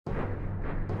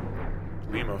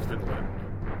Ylimma, Finland,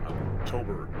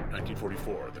 October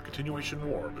 1944. The continuation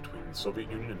war between the Soviet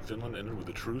Union and Finland ended with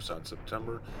a truce on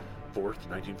September 4th,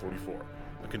 1944.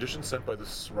 The conditions set by the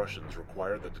Russians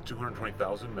required that the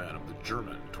 220,000 men of the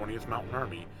German 20th Mountain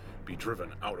Army be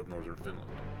driven out of northern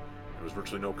Finland. There was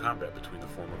virtually no combat between the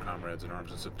former comrades in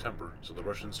arms in September, so the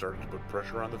Russians started to put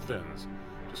pressure on the Finns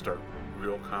to start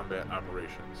real combat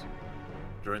operations.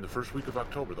 During the first week of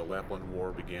October, the Lapland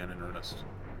War began in earnest.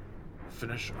 The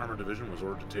Finnish Armored Division was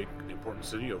ordered to take the important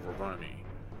city of Rovaniemi.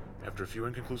 After a few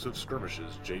inconclusive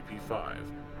skirmishes, JP-5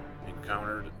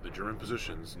 encountered the German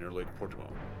positions near Lake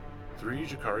Portimo. 3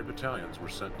 Jikari battalions were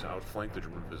sent to outflank the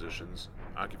German positions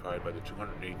occupied by the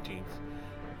 218th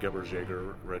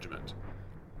Geberjäger Regiment.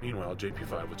 Meanwhile,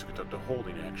 JP-5 was to conduct a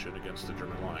holding action against the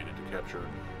German line and to capture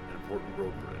an important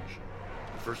road bridge.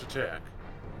 The first attack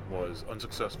was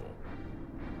unsuccessful.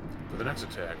 For the next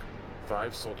attack,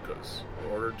 5 Soltkas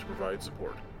were ordered to provide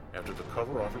support. After the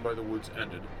cover offered by the woods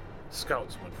ended,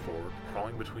 scouts went forward,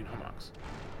 crawling between hummocks.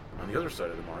 On the other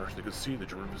side of the marsh, they could see the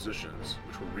German positions,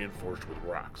 which were reinforced with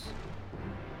rocks.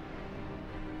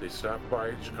 They stopped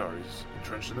by Jikaris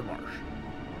entrenched in the marsh.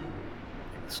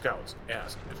 The scouts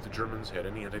asked if the Germans had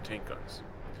any anti-tank guns.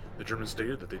 The Germans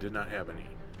stated that they did not have any.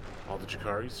 All the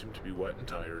Jikaris seemed to be wet and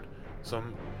tired.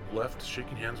 Some left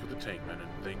shaking hands with the tank men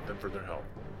and thanked them for their help.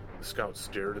 The scouts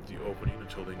stared at the opening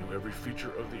until they knew every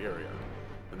feature of the area.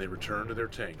 When they returned to their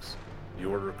tanks, the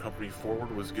order company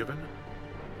forward was given.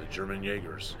 The German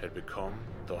Jaegers had become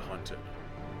the hunted.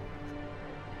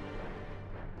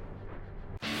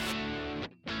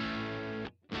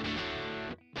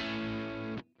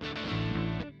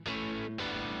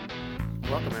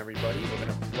 Welcome everybody, we're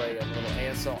going to play a little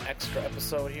ASL extra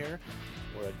episode here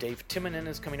where Dave Timonen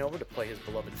is coming over to play his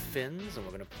beloved Finns, and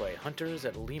we're going to play Hunters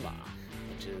at Ylimma,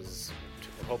 which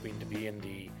we're hoping to be in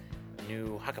the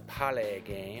new Hakapale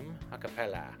game,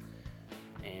 Hakapela.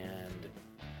 And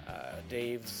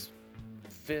Dave's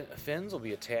Finns will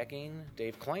be attacking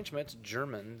Dave Kleinschmidt's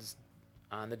Germans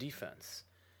on the defense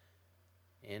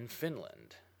in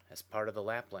Finland as part of the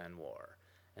Lapland War.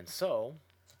 And so,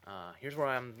 here's where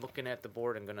I'm looking at the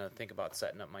board and going to think about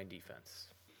setting up my defense.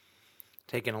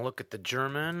 Taking a look at the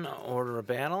German order of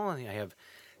battle, I have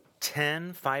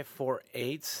 10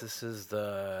 5-4-8s. This is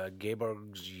the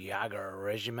Geberjäger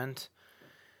Regiment.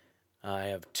 I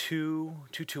have 2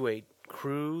 228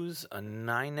 crews, a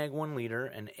 9 neg 1 leader,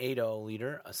 an 8-0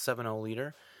 leader, a 7-0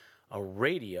 leader, a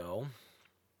radio,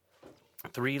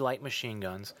 3 light machine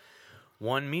guns,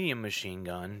 1 medium machine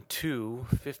gun, 2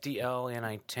 50L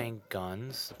anti-tank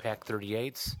guns, the Pak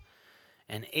 38s,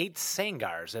 and 8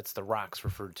 Sangars. That's the rocks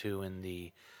referred to in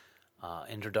the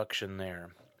introduction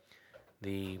there.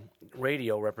 The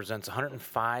radio represents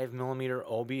 105 millimeter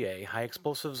OBA, high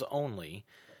explosives only.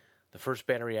 The first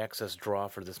battery access draw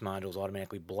for this module is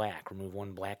automatically black. Remove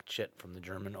 1 black chit from the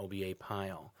German OBA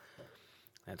pile.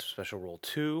 That's Special Rule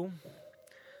 2.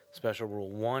 Special Rule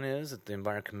 1 is that the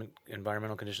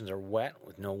environmental conditions are wet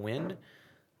with no wind.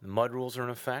 The mud rules are in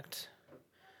effect.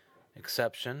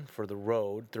 Exception for the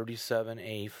road,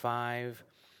 37A5,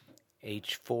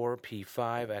 H4,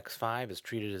 P5, X5 is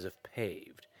treated as if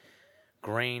paved.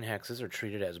 Grain hexes are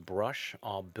treated as brush.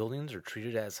 All buildings are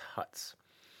treated as huts.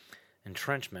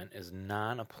 Entrenchment is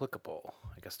non-applicable.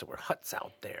 I guess there were huts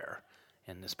out there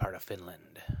in this part of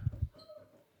Finland.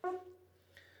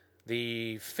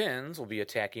 The Finns will be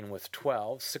attacking with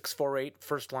 12 6-4-8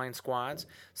 first-line squads,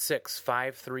 6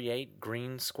 5-3-8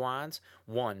 green squads,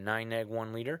 1 9 neg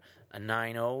 1 leader, a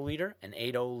 9-0 leader, an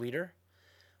 8-0 leader,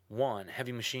 1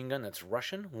 heavy machine gun that's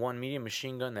Russian, 1 medium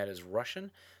machine gun that is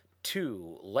Russian,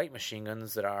 2 light machine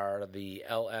guns that are the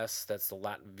LS, that's the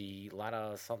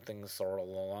Lata something sort of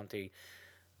Lolante,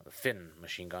 Finn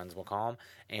machine guns we'll call them,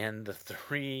 and the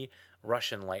 3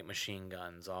 Russian light machine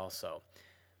guns also.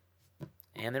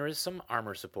 And there is some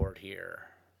armor support here,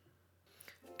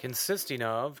 consisting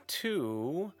of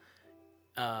 2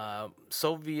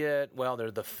 Soviet, well,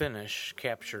 they're the Finnish,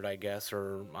 captured, I guess,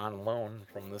 or on loan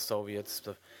from the Soviets,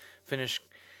 the Finnish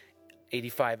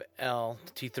 85L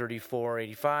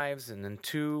T-34 85s, and then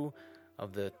 2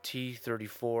 of the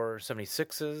T-34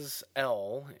 76s,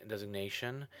 L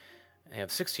designation. They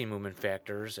have 16 movement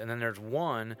factors, and then there's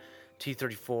 1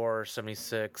 T-34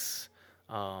 76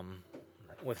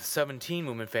 with 17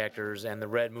 movement factors and the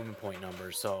red movement point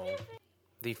numbers. So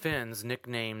the Finns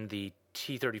nicknamed the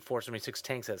T-34 76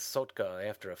 tanks as Sotka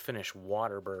after a Finnish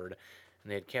water bird,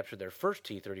 and they had captured their first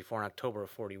T-34 in October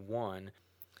of 41.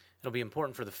 It'll be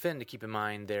important for the Finn to keep in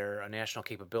mind their national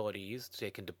capabilities. They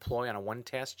can deploy on a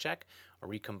one-task check or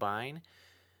recombine.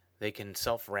 They can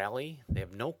self-rally. They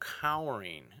have no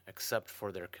cowering except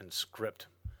for their conscript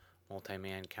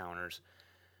multi-man counters.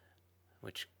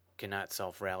 which cannot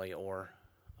self-rally or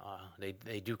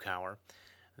they do cower.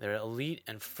 Their elite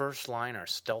and first line are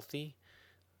stealthy.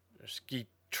 They're ski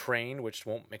trained, which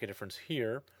won't make a difference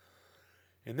here.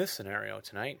 In this scenario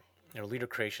tonight, their leader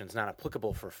creation is not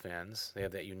applicable for Finns. They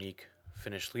have that unique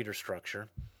Finnish leader structure.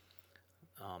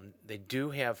 They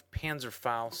do have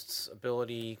Panzerfaust's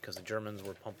ability because the Germans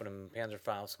were pumping them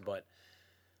Panzerfaust, but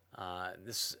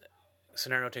this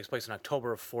scenario takes place in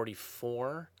October of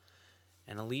 44.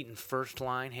 And elite and first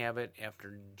line have it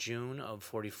after June of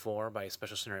 44 by a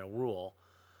special scenario rule.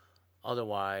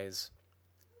 Otherwise,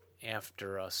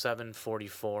 after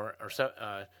 744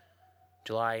 or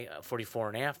July 44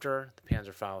 and after, the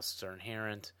Panzerfausts are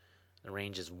inherent. The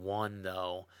range is 1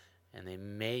 though, and they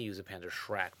may use a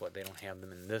Panzerschreck, but they don't have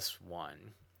them in this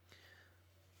one.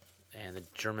 And the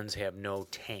Germans have no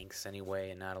tanks anyway,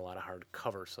 and not a lot of hard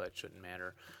cover, so that shouldn't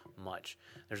matter much.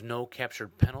 There's no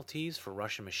captured penalties for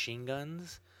Russian machine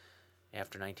guns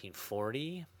after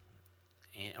 1940,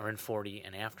 or in 40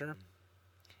 and after.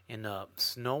 In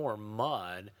snow or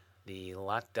mud, the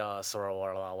Lata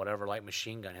or whatever light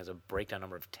machine gun has a breakdown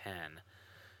number of 10.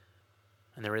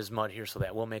 And there is mud here, so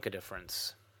that will make a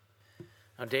difference.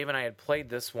 Now, Dave and I had played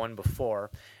this one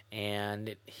before,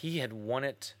 and he had won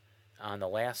it on the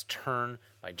last turn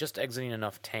by just exiting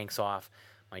enough tanks off.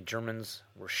 My Germans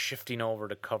were shifting over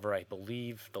to cover, I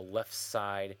believe, the left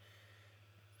side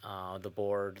the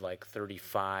board, like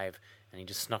 35, and he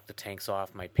just snuck the tanks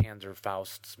off. My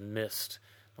Panzerfausts missed.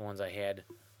 The ones I had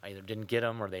either didn't get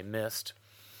them or they missed,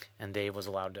 and Dave was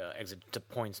allowed to exit to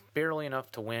points barely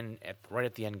enough to win right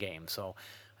at the end game. So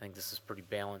I think this is pretty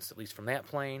balanced, at least from that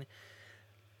plane.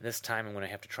 This time I'm going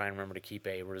to have to try and remember to keep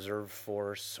a reserve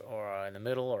force or in the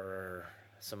middle or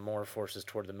some more forces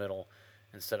toward the middle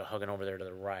instead of hugging over there to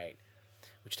the right.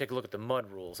 We should take a look at the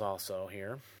mud rules also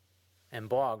here. And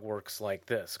bog works like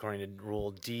this. According to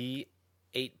rule D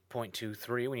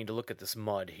 8.23, we need to look at this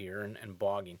mud here and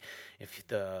bogging. If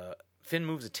the Finn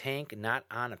moves a tank not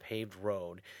on a paved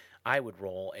road, I would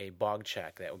roll a bog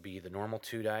check. That would be the normal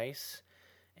 2 dice,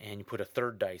 and you put a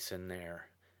third dice in there.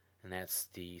 And that's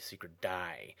the secret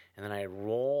die. And then I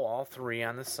roll all 3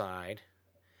 on the side.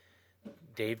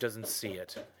 Dave doesn't see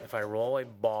it. If I roll a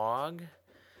bog,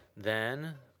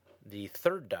 then the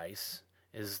third dice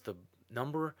is the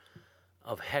number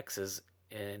of hexes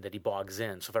that he bogs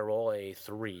in. So if I roll a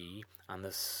 3 on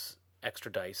this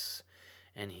extra dice,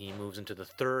 and he moves into the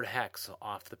third hex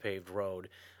off the paved road,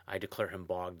 I declare him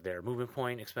bogged there. Movement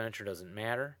point expenditure doesn't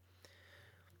matter.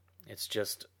 It's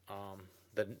just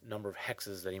the number of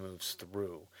hexes that he moves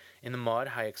through. In the mud,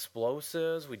 high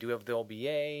explosives, we do have the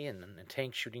LBA and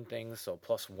tank shooting things, so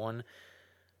 +1,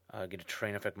 get a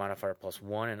terrain effect modifier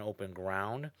 +1 in open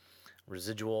ground.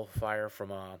 Residual fire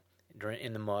from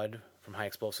in the mud from high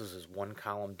explosives is 1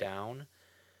 column down.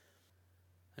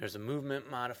 There's a movement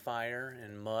modifier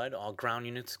in mud. All ground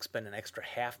units expend an extra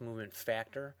half movement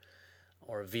factor,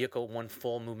 or a vehicle 1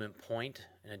 full movement point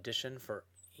in addition for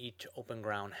each open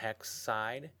ground hex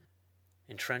side.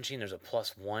 Entrenching, there's a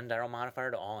 +1 dial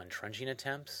modifier to all entrenching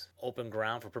attempts. Open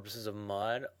ground for purposes of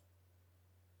mud.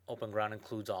 Open ground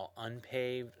includes all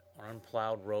unpaved or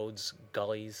unplowed roads,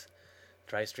 gullies,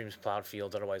 dry streams, plowed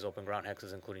fields, otherwise open ground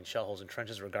hexes, including shell holes and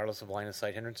trenches, regardless of line of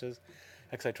sight hindrances,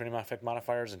 Hexite training effect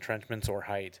modifiers, entrenchments, or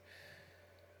height.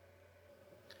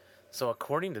 So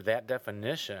according to that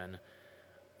definition,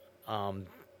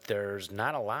 there's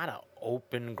not a lot of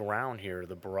open ground here.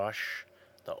 The brush,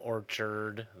 the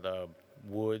orchard, the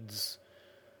woods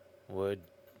would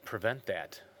prevent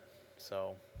that.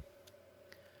 So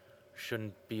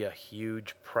shouldn't be a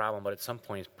huge problem, but at some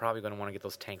point he's probably going to want to get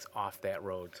those tanks off that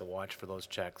road, so watch for those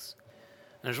checks.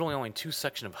 And there's really only 2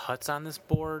 sections of huts on this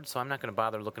board, so I'm not going to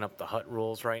bother looking up the hut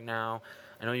rules right now.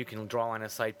 I know you can draw line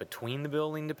of sight between the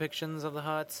building depictions of the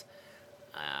huts.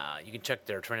 You can check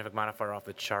their terrain effect modifier off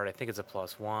the chart. I think it's a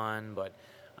 +1, but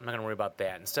I'm not going to worry about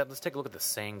that. Instead, let's take a look at the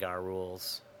Sangar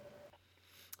rules.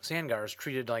 Sangar is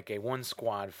treated like a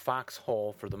 1-squad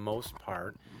foxhole for the most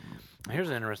part. Here's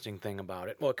an interesting thing about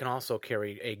it. Well, it can also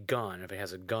carry a gun. If it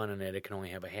has a gun in it, it can only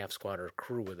have a half-squad or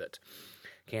crew with it.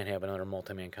 Can't have another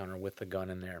multi-man counter with the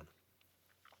gun in there,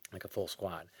 like a full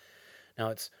squad. Now,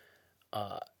 it's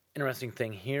interesting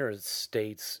thing here, it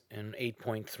states in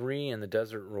 8.3 in the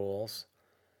Desert Rules,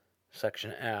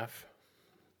 Section F,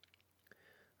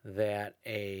 that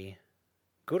a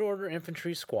good order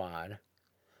infantry squad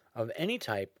of any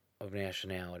type of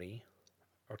nationality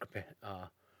or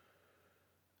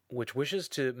which wishes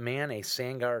to man a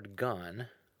Sangard gun,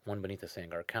 one beneath a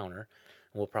Sangard counter,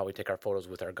 we'll probably take our photos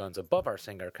with our guns above our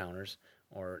Sangard counters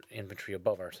or infantry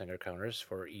above our Sangard counters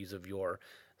for ease of your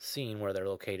seeing where they're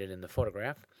located in the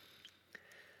photograph,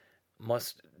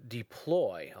 must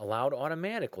deploy, allowed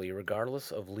automatically,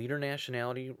 regardless of leader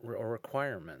nationality or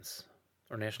requirements,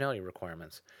 or nationality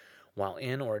requirements, while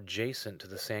in or adjacent to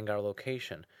the Sangar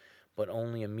location, but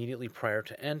only immediately prior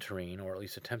to entering, or at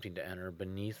least attempting to enter,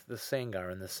 beneath the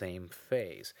Sangar in the same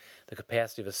phase. The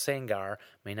capacity of a Sangar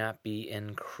may not be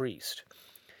increased.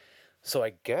 So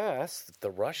I guess if the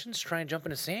Russians try and jump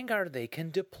in a Sangar, they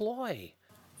can deploy.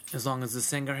 As long as the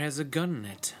Sangar has a gun in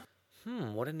it.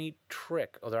 What a neat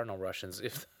trick. Oh, there are no Russians.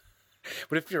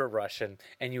 But if you're a Russian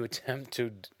and you attempt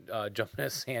to jump in a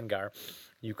Sangar,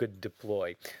 you could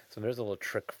deploy. So there's a little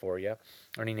trick for you.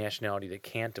 Or any nationality that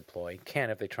can't deploy can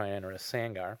if they try and enter a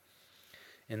Sangar.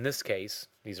 In this case,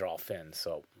 these are all Finns,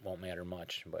 so it won't matter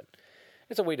much. But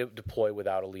it's a way to deploy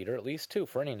without a leader, at least, too,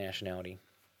 for any nationality.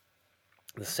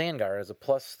 The Sangar has a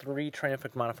 +3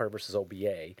 triumphant modifier versus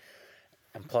OBA,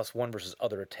 and +1 versus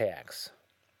other attacks.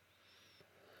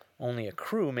 Only a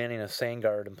crew manning a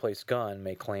Sangar emplaced gun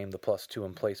may claim the +2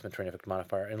 emplacement triumphant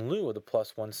modifier in lieu of the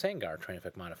 +1 Sangar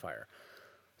triumphant modifier.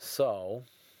 So,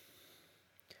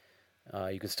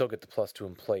 you can still get the +2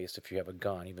 emplaced if you have a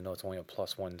gun, even though it's only a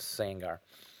 +1 Sangar.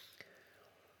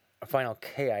 A final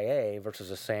KIA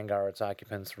versus a Sangar or its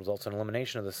occupants results in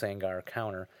elimination of the Sangar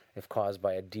counter if caused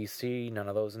by a DC, none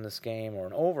of those in this game, or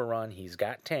an overrun, he's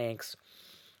got tanks,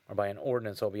 or by an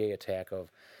ordnance OBA attack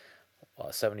of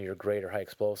 70 or greater high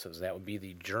explosives. That would be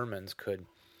the Germans could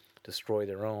destroy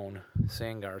their own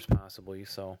Sangars possibly.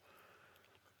 So,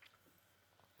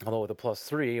 although with a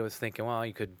 +3, I was thinking, well,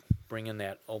 you could bring in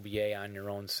that OBA on your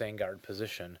own Sangard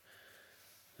position,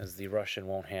 as the Russian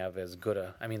won't have as good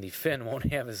the Finn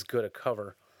won't have as good a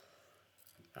cover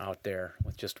out there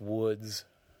with just woods,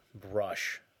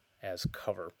 brush as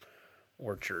cover,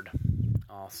 orchard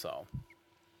also.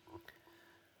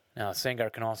 Now,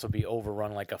 Sangar can also be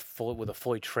overrun with a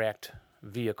fully tracked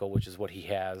vehicle, which is what he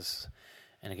has,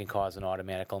 and it can cause an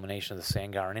automatic elimination of the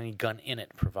Sangar and any gun in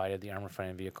it, provided the armored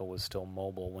fighting vehicle was still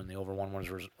mobile when the overrun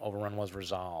was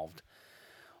resolved.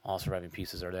 All surviving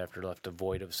pieces are thereafter left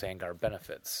devoid of Sangar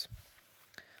benefits.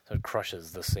 So it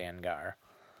crushes the Sangar.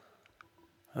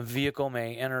 A vehicle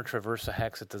may enter, traverse a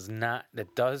hex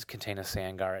that does contain a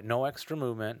Sangar at no extra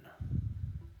movement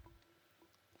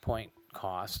point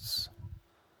costs.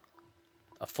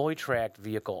 A fully tracked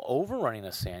vehicle overrunning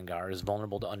a Sangar is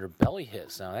vulnerable to underbelly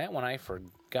hits. Now, that one I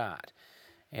forgot.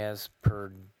 As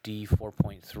per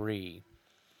D4.3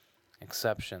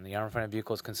 exception, the armored fighting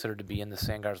vehicle is considered to be in the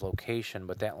Sangar's location,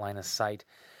 but that line of sight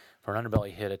for an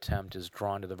underbelly hit attempt is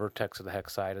drawn to the vertex of the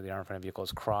hex side of the armored fighting vehicle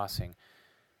is crossing.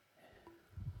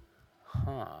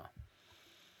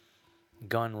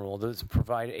 Gun rule. This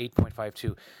provided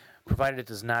 8.52. Provided it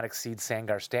does not exceed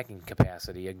Sangar stacking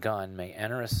capacity, a gun may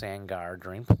enter a Sangar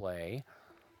during play,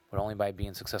 but only by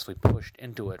being successfully pushed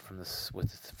into it from the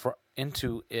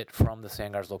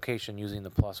Sangar's location using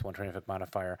the +1 triumphant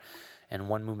modifier and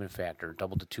 1 movement factor,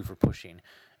 doubled to 2 for pushing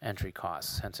entry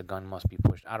costs. Hence, a gun must be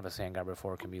pushed out of a Sangar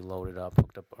before it can be loaded up,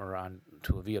 hooked up, or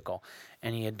onto a vehicle.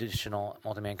 Any additional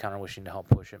multi-man counter wishing to help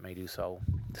push it may do so,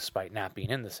 despite not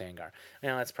being in the Sangar.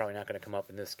 Now, that's probably not going to come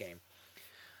up in this game.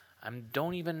 I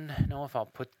don't even know if I'll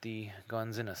put the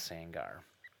guns in a Sangar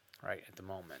right at the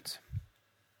moment.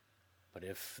 But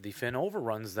if the Finn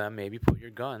overruns them, maybe put your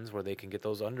guns where they can get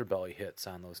those underbelly hits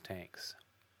on those tanks.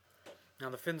 Now,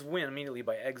 the Finns win immediately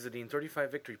by exiting 35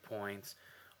 victory points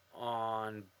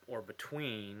on or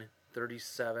between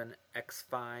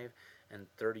 37x5 and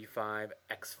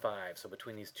 35x5. So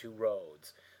between these two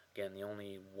roads. Again, the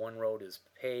only one road is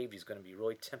paved. He's going to be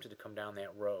really tempted to come down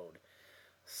that road.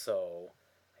 So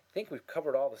I think we've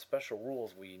covered all the special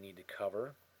rules we need to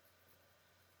cover.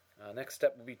 Next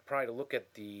step will be probably to look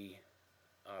at the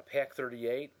Pack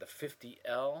 38, the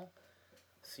 50L,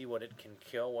 see what it can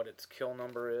kill, what its kill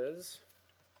number is.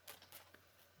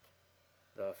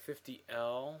 The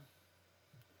 50L,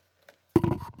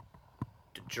 the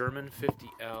German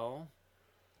 50L,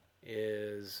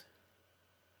 is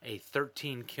a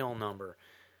 13 kill number.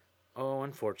 Oh,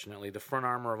 unfortunately, the front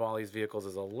armor of all these vehicles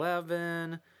is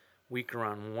 11, weaker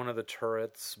on one of the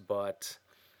turrets, but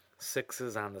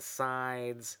 6s on the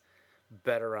sides,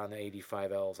 better on the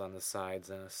 85Ls on the sides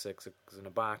than a 6 in a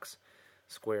box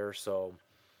square. So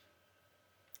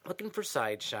looking for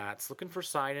side shots, looking for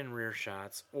side and rear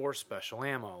shots, or special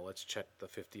ammo. Let's check the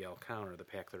 50L counter, the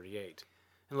Pack 38.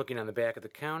 And looking on the back of the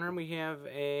counter, we have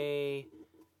a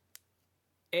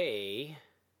APCR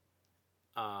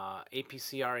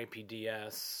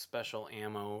APDS special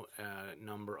ammo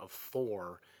number of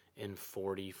 4 in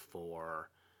 44.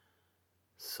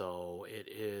 So it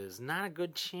is not a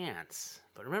good chance.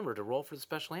 But remember, to roll for the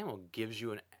special ammo gives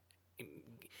you an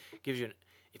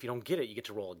if you don't get it, you get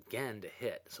to roll again to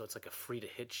hit. So it's like a free to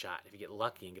hit shot. If you get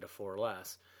lucky and get a 4 or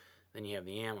less, then you have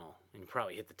the ammo, and you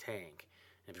probably hit the tank.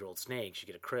 And if you rolled snakes, you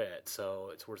get a crit. So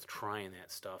it's worth trying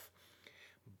that stuff.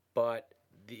 But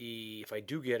if I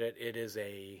do get it, it is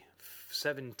a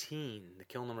 17. The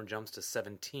kill number jumps to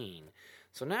 17.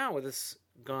 So now with this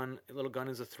gun, little gun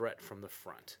is a threat from the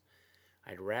front.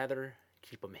 I'd rather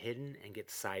keep them hidden and get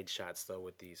side shots, though,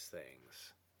 with these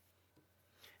things.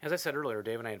 As I said earlier,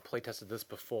 Dave and I had play-tested this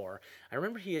before. I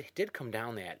remember he did come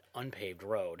down that unpaved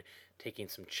road, taking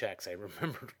some checks. I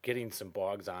remember getting some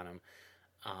bogs on him.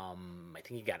 I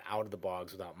think he got out of the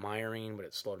bogs without miring, but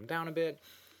it slowed him down a bit.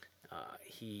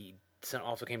 He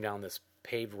also came down this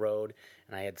paved road,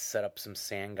 and I had set up some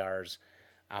sandgars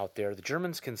out there. The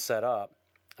Germans can set up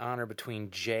on or between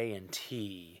J and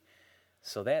T,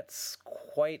 so that's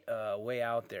quite a way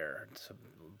out there. It's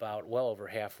about well over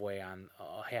halfway on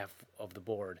half of the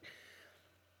board.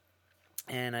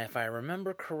 And if I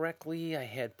remember correctly, I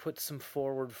had put some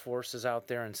forward forces out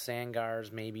there in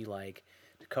sandgars, maybe like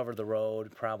to cover the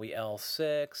road, probably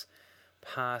L6,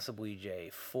 possibly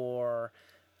J4.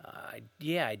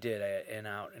 Yeah, I did. And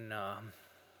out in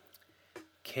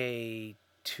K2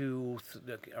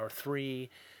 or 3,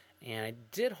 and I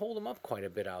did hold him up quite a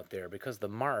bit out there because the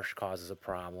marsh causes a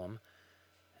problem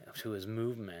to his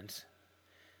movement.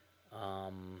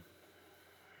 I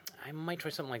might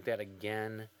try something like that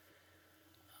again.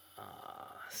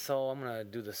 So I'm going to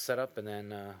do the setup and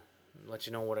then let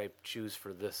you know what I choose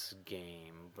for this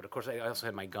game. But of course, I also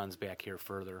have my guns back here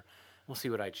further. We'll see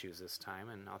what I choose this time,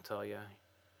 and I'll tell you.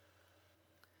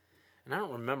 And I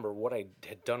don't remember what I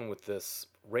had done with this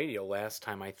radio last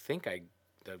time. I think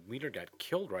the leader got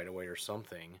killed right away or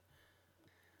something.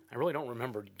 I really don't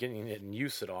remember getting it in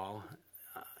use at all.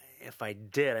 If I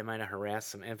did, I might have harassed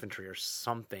some infantry or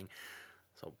something.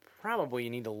 So probably you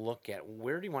need to look at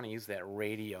where do you want to use that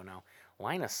radio now.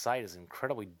 Line of sight is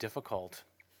incredibly difficult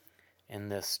in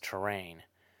this terrain.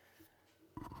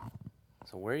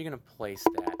 So where are you going to place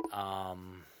that?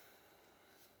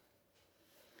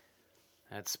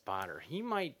 That spotter. He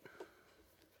might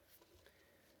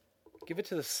give it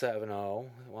to the 7-0.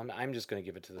 Well, I'm just going to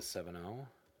give it to the 7-0.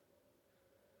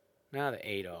 Now the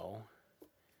 8-0.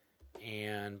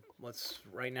 And let's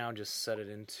right now just set it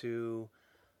into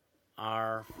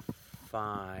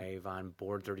R5 on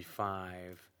board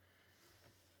 35.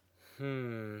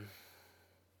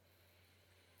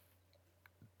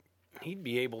 He'd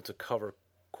be able to cover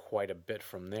quite a bit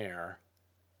from there.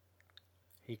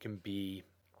 He can be...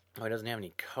 Oh, he doesn't have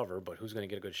any cover, but who's going to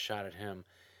get a good shot at him?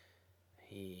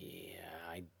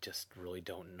 I just really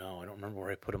don't know. I don't remember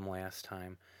where I put him last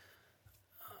time.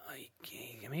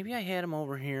 Maybe I had him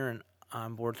over here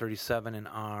on board 37 in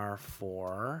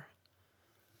R4.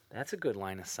 That's a good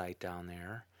line of sight down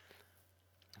there.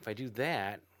 If I do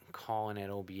that, calling at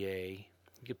OBA, you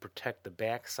could protect the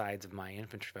back sides of my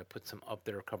infantry if I put some up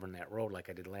there covering that road like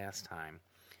I did last time.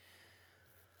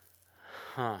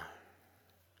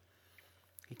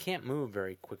 He can't move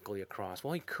very quickly across.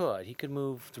 Well, he could. He could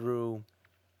move through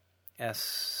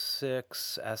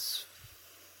S6,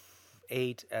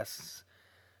 S8,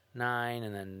 S9,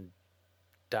 and then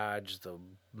dodge the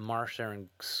marsh there and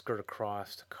skirt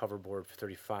across to cover board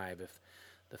 35 if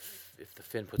the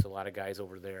Finn puts a lot of guys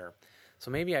over there.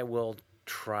 So maybe I will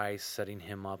try setting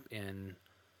him up in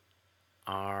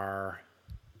R4,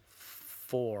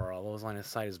 although his line of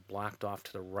sight is blocked off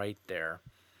to the right there.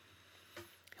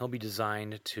 He'll be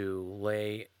designed to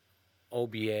lay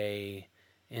OBA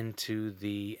into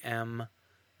the M9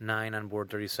 on board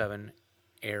 37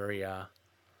 area.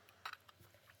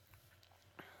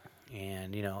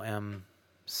 And,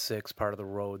 M6 part of the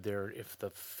road there if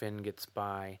the Finn gets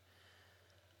by.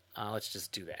 Let's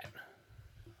just do that.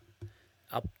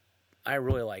 I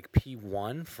really like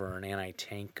P1 for an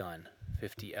anti-tank gun.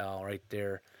 50L right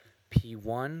there.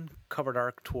 P1, covered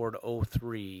arc toward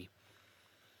 03.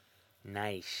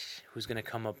 Nice. Who's going to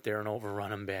come up there and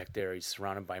overrun him back there? He's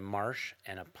surrounded by marsh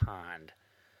and a pond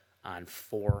on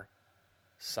 4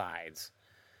 sides.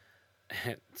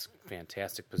 It's a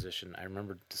fantastic position. I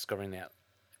remember discovering that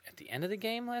at the end of the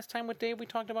game last time with Dave. We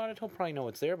talked about it. He'll probably know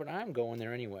it's there, but I'm going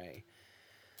there anyway.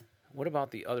 What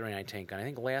about the other anti-tank gun? I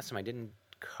think last time I didn't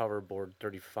cover board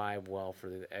 35 well for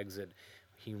the exit.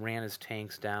 He ran his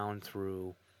tanks down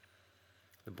through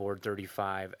the board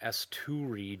 35 S2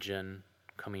 region,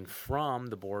 coming from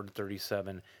the board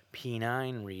 37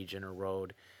 P9 region or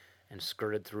road, and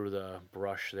skirted through the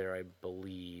brush there, I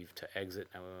believe, to exit.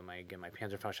 Now, my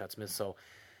Panzerfaust shots missed, so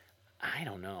I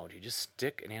don't know. Do you just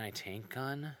stick an anti-tank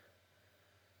gun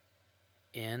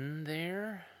in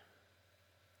there?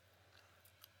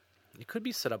 it could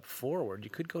be set up forward. You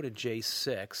could go to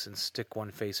J6 and stick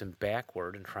one facing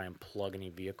backward and try and plug any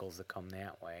vehicles that come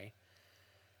that way.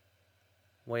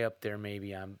 Way up there,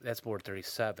 maybe that's board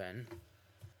 37.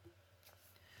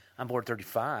 On board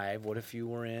 35, what if you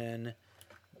were in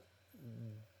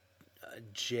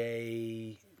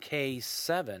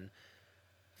JK7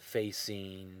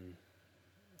 facing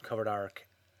covered arc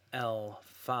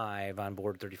L5 on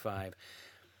board 35?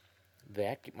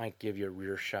 That might give you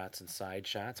rear shots and side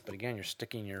shots, but again, you're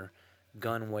sticking your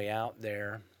gun way out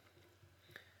there.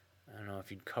 I don't know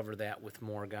if you'd cover that with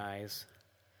more guys.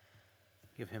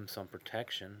 Give him some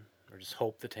protection, or just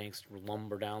hope the tanks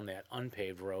lumber down that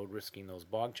unpaved road, risking those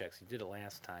bog checks. He did it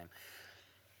last time.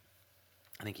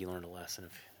 I think he learned a lesson.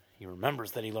 If he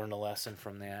remembers that he learned a lesson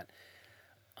from that.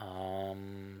 I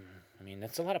mean,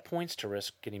 that's a lot of points to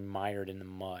risk getting mired in the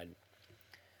mud.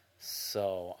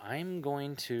 So I'm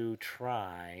going to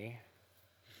try,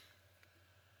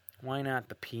 why not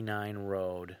the P9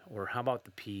 road, or how about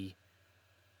the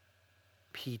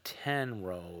P10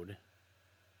 road,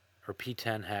 or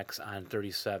P10 hex on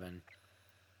 37,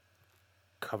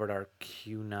 covered our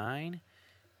Q9.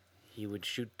 He would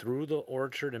shoot through the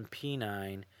orchard and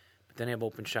P9, but then have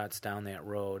open shots down that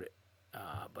road.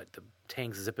 But the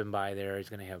tank's zipping by there. He's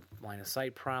going to have line of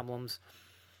sight problems.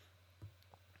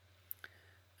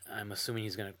 I'm assuming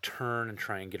he's going to turn and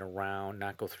try and get around,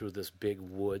 not go through this big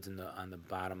woods on the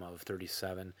bottom of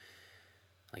 37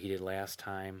 like he did last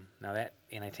time. Now that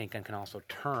anti-tank gun can also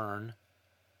turn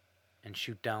and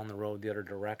shoot down the road the other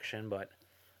direction, but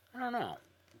I don't know.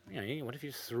 What if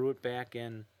you just threw it back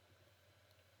in,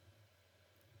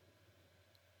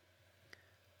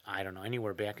 I don't know,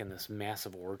 anywhere back in this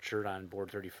massive orchard on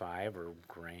board 35 or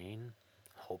grain?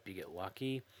 Hope you get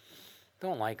lucky.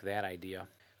 Don't like that idea.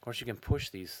 Of course, you can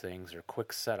push these things. They're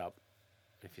quick setup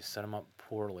if you set them up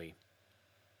poorly,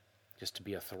 just to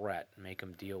be a threat, make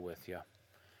them deal with you.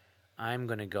 I'm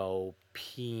going to go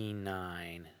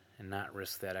P9 and not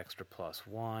risk that extra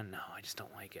 +1. No, I just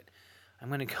don't like it. I'm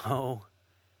going to go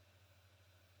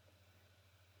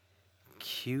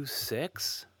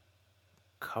Q6,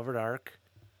 covered arc.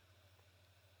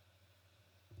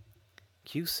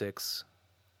 Q6,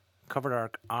 covered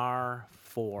arc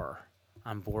R4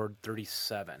 on board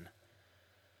 37.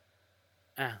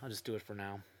 I'll just do it for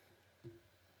now.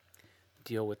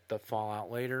 Deal with the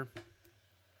fallout later.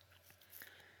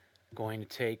 Going to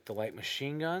take the light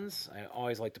machine guns. I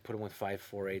always like to put them with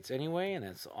 5.48s anyway, and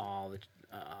that's all that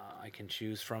I can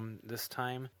choose from this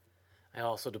time. I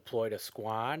also deployed a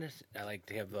squad. I like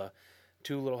to have the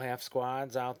 2 little half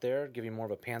squads out there, giving more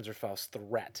of a Panzerfaust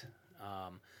threat.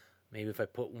 Maybe if I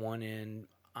put one in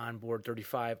on board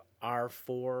 35,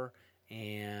 R4,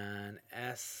 and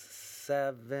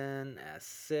S7,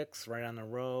 S6 right on the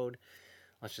road.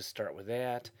 Let's just start with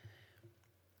that.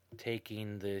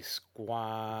 Taking the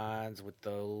squads with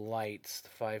the lights, the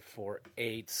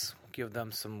 5.48s, give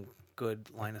them some good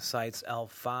line of sights.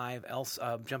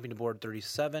 L5, jumping to board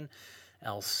 37,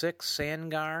 L6,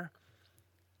 Sangar,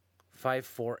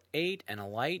 5.48, and a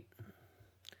light.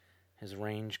 His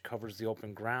range covers the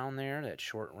open ground there, that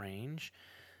short range.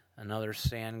 Another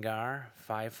Sangar,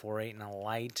 5.48, and a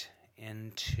light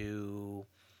into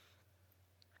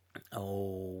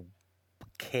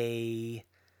K3.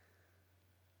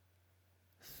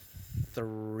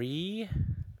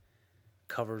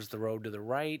 Covers the road to the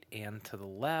right and to the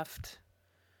left.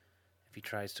 If he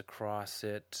tries to cross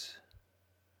it,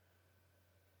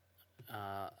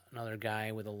 another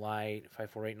guy with a light,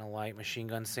 5.48 and a light, machine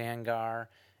gun Sangar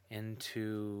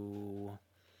into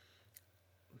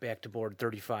back to board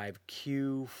 35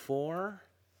 Q4.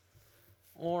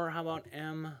 Or how about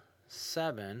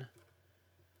M7?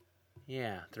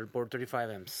 Yeah, board 35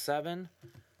 M7,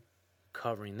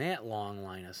 covering that long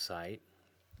line of sight.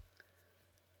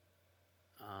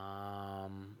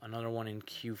 Another one in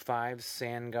Q5,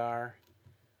 Sangar,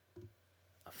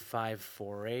 a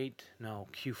 5.48, no,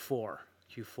 Q4,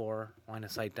 line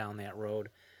of sight down that road,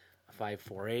 a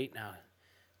 5.48. Now,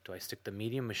 do I stick the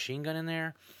medium machine gun in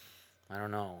there? I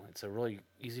don't know. It's a really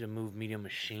easy to move medium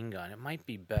machine gun. It might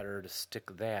be better to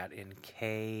stick that in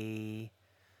K,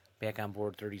 back on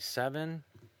board 37,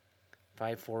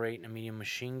 5.48 and a medium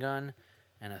machine gun,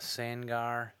 and a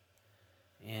Sangar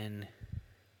in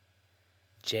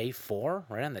J4,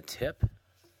 right on the tip.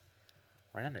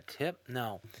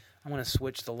 No, I'm going to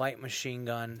switch the light machine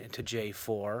gun to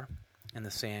J4 and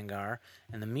the Sangar,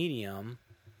 and the medium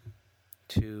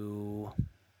to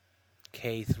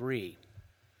K3.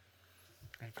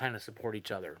 They kind of support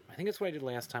each other. I think that's what I did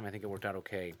last time. I think it worked out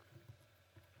okay.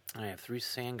 I have 3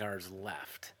 Sangars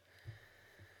left.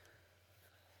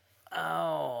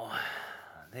 Oh,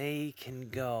 They can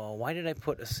go. Why did I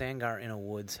put a Sandgar in a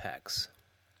Woods hex?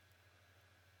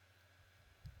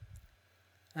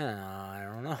 I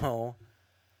don't know.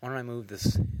 Why don't I move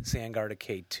this Sandgar to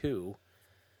K2?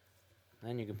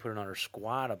 Then you can put another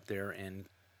squad up there in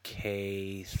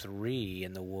K3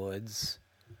 in the Woods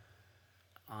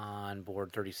on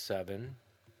board 37.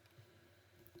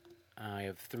 I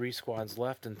have 3 squads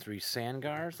left and 3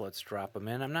 Sandgars. Let's drop them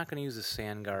in. I'm not going to use the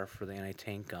Sandgar for the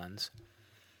anti-tank guns.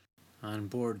 On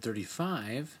board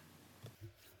 35,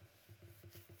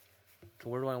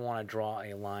 where do I want to draw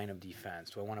a line of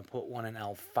defense? Do I want to put one in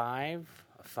L5,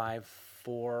 a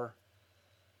 5-4-8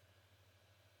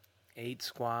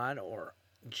 squad, or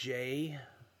J4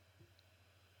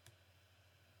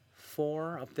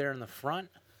 up there in the front?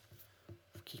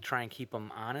 Try and keep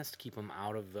them honest, keep them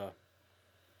out of the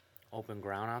open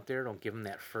ground out there. Don't give them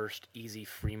that first easy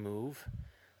free move.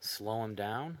 Slow him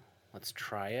down. Let's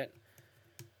try it.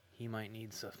 He might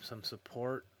need some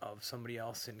support of somebody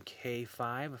else in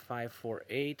K5, a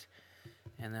 5-4-8.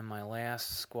 And then my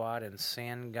last squad in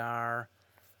Sandgar.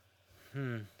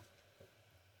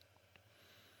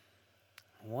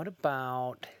 What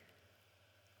about...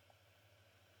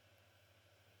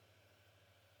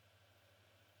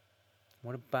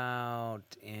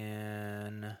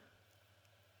 in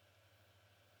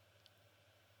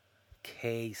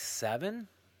K7?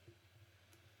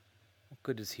 What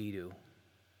good does he do?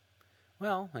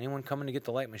 Well, anyone coming to get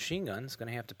the light machine gun is going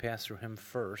to have to pass through him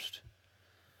first.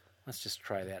 Let's just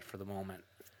try that for the moment.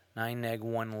 9 neg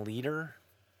 1 liter.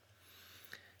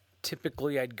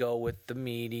 Typically, I'd go with the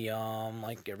medium,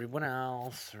 like everyone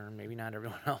else, or maybe not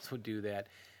everyone else would do that.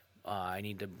 I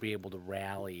need to be able to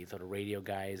rally, so the radio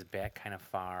guy is back kind of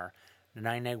far. The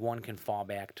 9 neg 1 can fall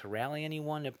back to rally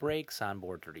anyone that breaks on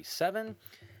board 37,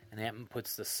 and that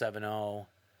puts the 7-0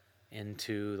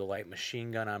 into the light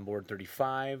machine gun on board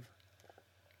 35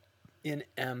 in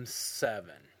M7.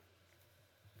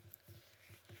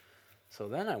 So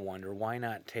then I wonder, why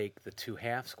not take the 2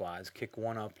 half squads, kick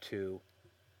one up to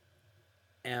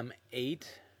M8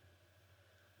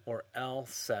 or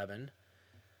L7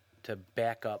 to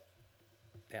back up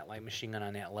that light machine gun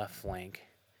on that left flank,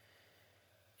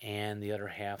 and the other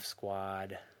half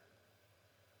squad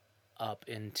up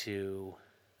into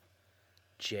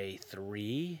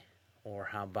J3, or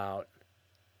how about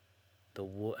the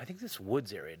wood? I think this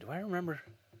woods area. Do I remember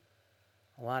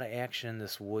a lot of action in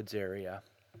this woods area?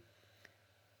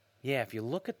 Yeah, if you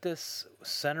look at this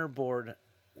centerboard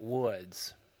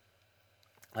woods,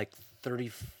 like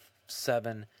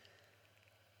 37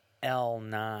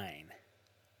 L9.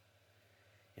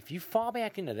 If you fall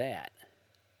back into that,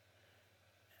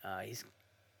 he's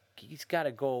got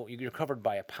to go. You're covered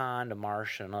by a pond, a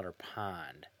marsh, and another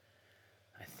pond.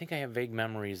 I think I have vague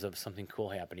memories of something cool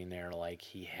happening there, like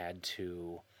he had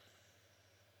to.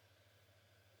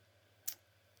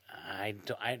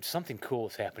 Something cool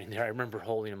was happening there. I remember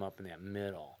holding him up in that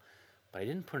middle, but I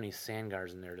didn't put any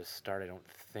Sandgars in there to start. I don't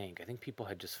think. I think people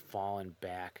had just fallen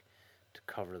back to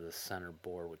cover the center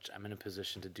board, which I'm in a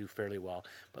position to do fairly well.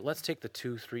 But let's take the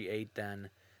 2-3-8 then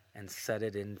and set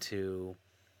it into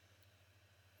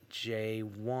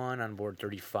J1 on board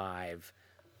 35.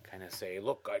 Kind of say,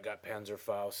 look, I got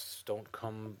Panzerfaust. Don't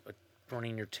come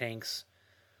running your tanks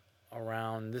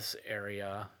around this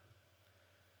area.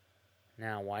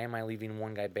 Now, why am I leaving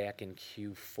one guy back in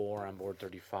Q4 on board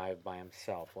 35 by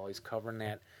himself? Well, he's covering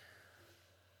that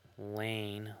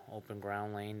lane, open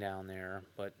ground lane down there,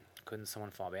 but couldn't someone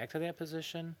fall back to that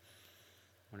position?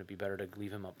 Would it be better to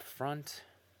leave him up front?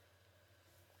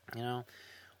 You know,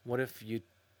 what if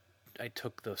I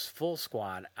took this full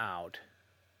squad out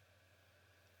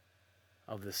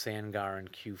of the Sandgar in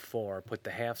Q4, put the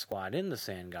half squad in the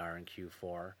Sandgar in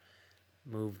Q4,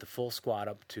 move the full squad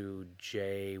up to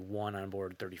J1 on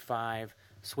board 35,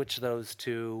 switch those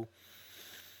two.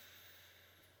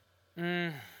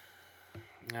 I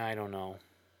don't know.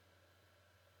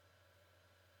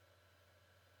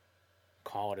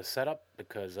 Call it a setup,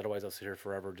 because otherwise I'll sit here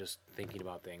forever just thinking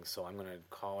about things. So I'm going to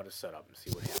call it a setup and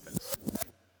see what happens.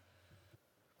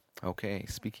 Okay,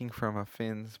 speaking from a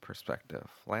Finn's perspective,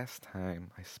 last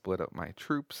time I split up my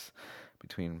troops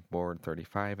between board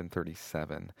 35 and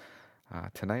 37.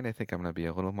 Tonight I think I'm going to be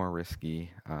a little more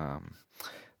risky.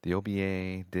 The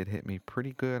OBA did hit me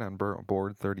pretty good on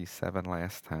board 37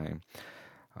 last time.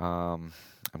 I'm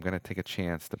going to take a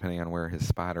chance, depending on where his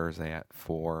spotter is at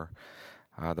for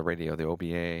the radio, the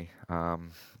OBA.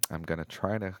 I'm going to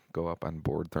try to go up on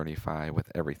board 35 with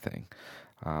everything.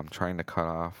 Trying to cut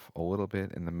off a little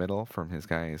bit in the middle from his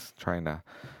guys trying to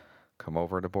come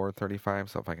over to board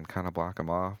 35. So if I can kind of block him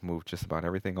off, move just about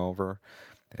everything over.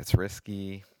 It's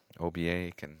risky.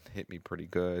 OBA can hit me pretty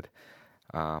good.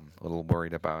 A little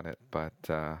worried about it, but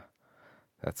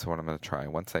that's what I'm going to try.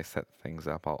 Once I set things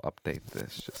up, I'll update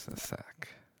this just in a sec.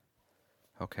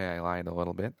 Okay, I lied a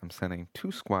little bit. I'm sending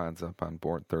 2 squads up on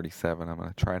board 37. I'm going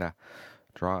to try to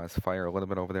draw his fire a little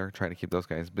bit over there, try to keep those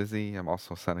guys busy. I'm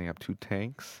also sending up 2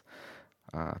 tanks,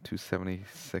 2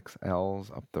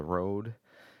 76Ls up the road,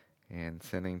 and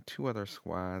sending 2 other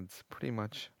squads pretty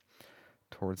much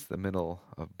towards the middle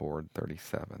of board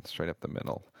 37, straight up the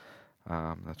middle.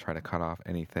 I'll try to cut off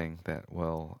anything that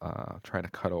will try to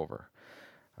cut over.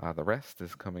 The rest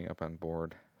is coming up on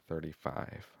board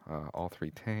 35. All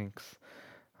 3 tanks,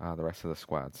 the rest of the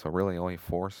squads. So really only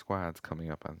 4 squads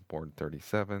coming up on board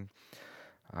 37.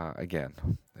 Again,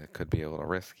 it could be a little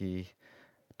risky.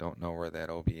 Don't know where that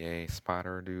OBA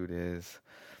spotter dude is.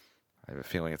 I have a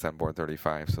feeling it's on board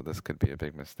 35, so this could be a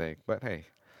big mistake. But hey,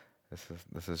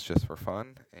 this is just for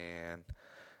fun, and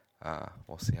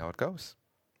we'll see how it goes.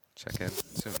 Check in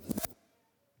soon.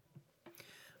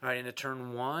 All right, into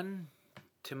turn 1,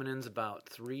 Timonin's about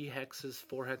 4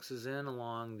 hexes in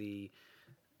along the,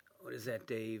 what is that,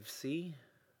 Dave? C?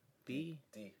 B?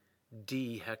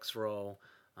 D hex row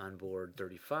on board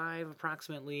 35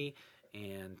 approximately,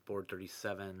 and board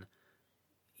 37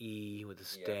 E with a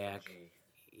stack,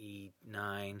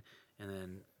 E9, and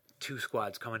then 2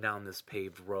 squads coming down this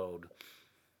paved road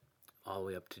all the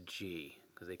way up to G,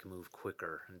 because they can move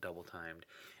quicker and double timed.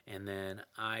 And then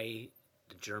the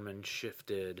German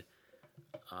shifted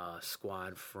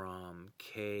squad from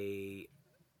K3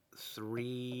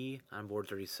 on board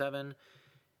 37.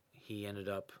 He ended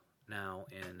up now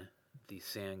in the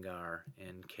Sangar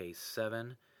in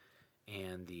K7,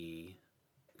 and the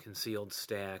concealed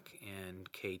stack in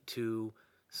K2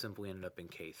 simply ended up in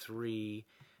K3,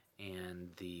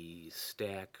 and the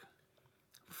stack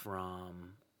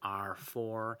from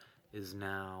R4 is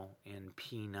now in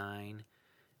P9,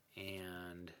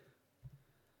 and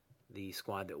the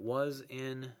squad that was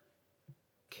in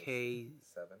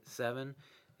K7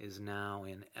 is now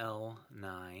in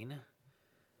L9,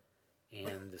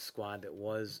 and the squad that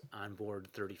was on board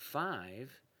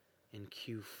 35 in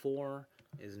Q4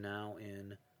 is now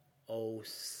in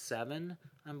O7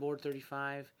 on board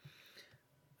 35.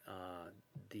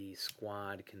 The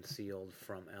squad concealed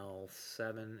from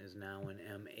L7 is now in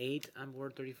M8 on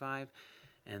board 35,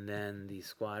 and then the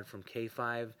squad from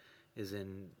K5 is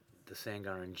in the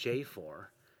Sangar in J4,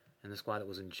 and the squad that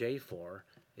was in J4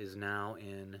 is now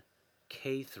in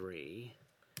K3,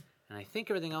 and I think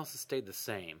everything else has stayed the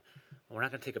same. We're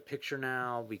not going to take a picture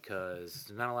now because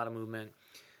there's not a lot of movement.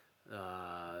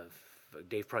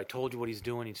 Dave probably told you what he's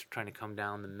doing. He's trying to come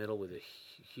down the middle with a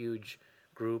huge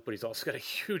group, but he's also got a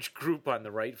huge group on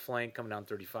the right flank coming down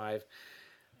 35,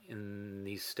 and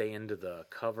these stay into the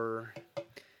cover,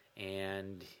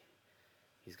 and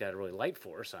he's got a really light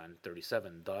force on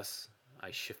 37. Thus,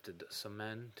 I shifted some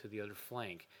men to the other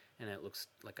flank, and it looks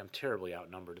like I'm terribly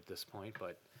outnumbered at this point,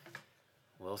 but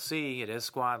we'll see. It is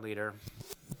squad leader.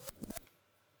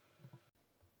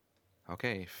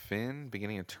 Okay, Finn,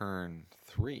 beginning of turn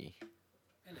 3.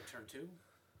 And a turn 2.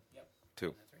 Yep.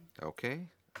 2. Okay.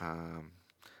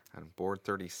 On board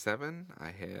 37,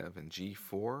 I have in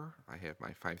G4, I have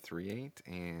my 538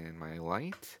 and my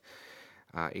light.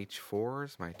 H4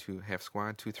 is my half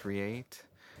squad, 238.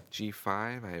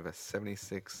 G5, I have a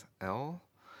 76L.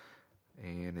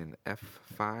 And in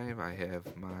F5, I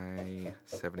have my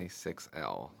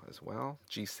 76L as well.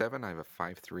 G7, I have a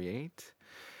 538.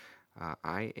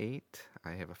 I8,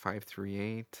 I have a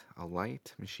 538, a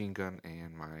light, machine gun,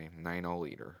 and my 9.0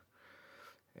 leader.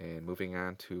 And moving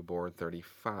on to board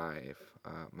 35,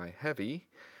 my heavy,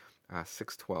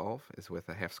 612, is with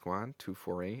a half squad,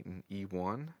 248, and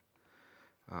E1.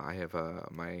 I have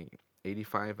my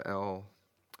 85L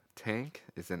tank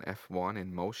is an F1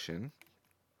 in motion.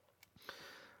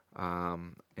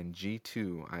 In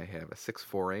G2, I have a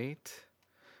 648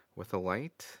 with a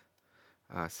light,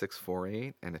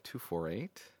 648, and a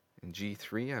 248. In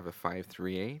G3, I have a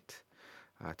 538.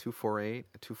 248,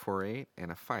 a 248,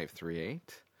 and a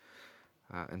 538.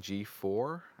 In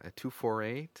G4, a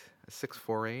 248, a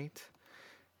 648,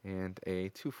 and a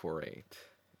 248.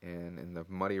 And in the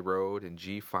muddy road in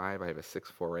G5, I have a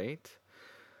 648.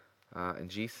 In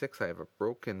G6, I have a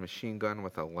broken machine gun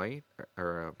with a light,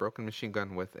 or a broken machine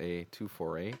gun with a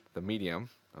 248, the medium,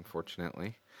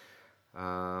 unfortunately.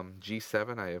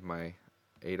 G7, I have my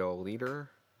 8.0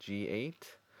 leader.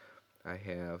 G8, I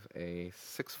have a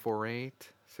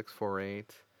 648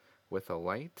 with a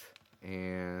light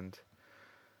and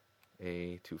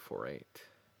a 248.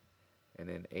 And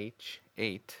in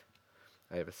H8,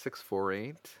 I have a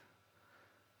 648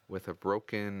 with a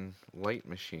broken light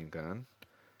machine gun,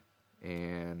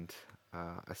 and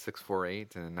a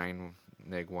 648 and a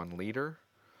 9-1 leader.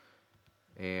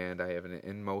 And I have an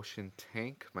in-motion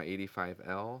tank, my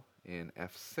 85L in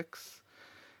F6.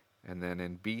 And then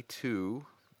in B2,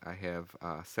 I have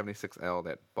 76L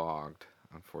that bogged,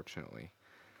 unfortunately.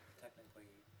 Technically,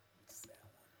 it's that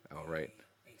one. Oh, right.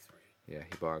 A3. Yeah,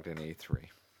 he bogged in A3.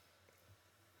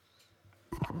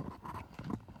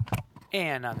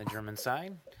 And on the German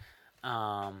side,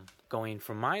 going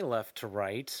from my left to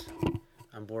right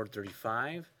on board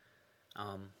 35,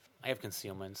 I have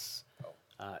concealments.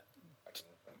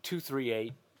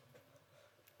 238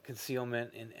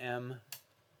 concealment in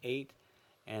M8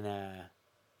 and a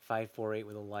 548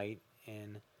 with a light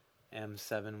in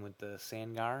M7 with the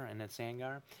Sangar and that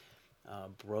Sangar.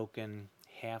 Broken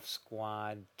half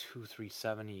squad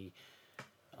 237. He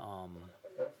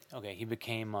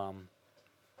became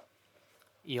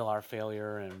ELR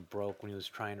failure and broke when he was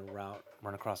trying to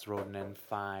run across the road in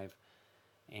N5,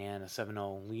 and a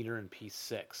 7.0 leader in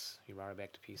P6. He routed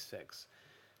back to P6.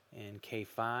 In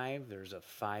K5, there's a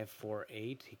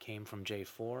 548. He came from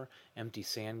J4. Empty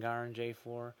Sangar in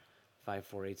J4.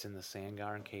 548's in the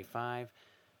Sangar in K5.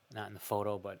 Not in the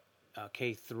photo, but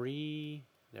K3,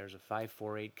 there's a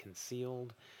 548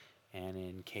 concealed. And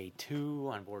in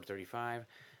K2, on board 35,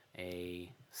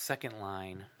 a second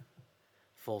line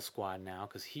full squad now,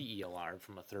 because he ELR'd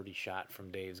from a 30 shot from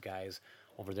Dave's guys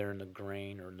over there in the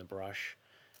grain or in the brush.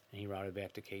 And he routed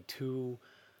back to K2.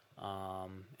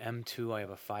 M2, I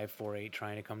have a 548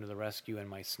 trying to come to the rescue, and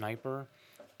my sniper,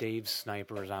 Dave's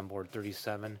sniper, is on board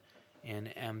 37 in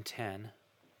M10.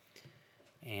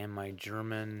 And my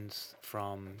Germans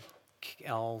from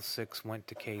L6 went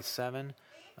to K7,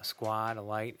 a squad, a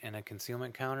light, and a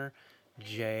concealment counter.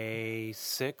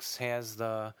 J6 has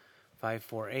the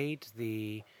 548.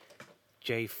 The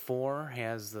J4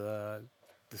 has the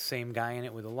same guy in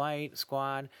it with a light,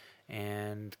 squad.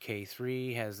 And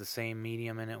K3 has the same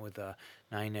medium in it with a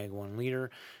 9-1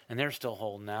 leader. And they're still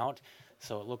holding out.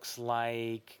 So it looks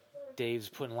like Dave's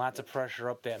putting lots of pressure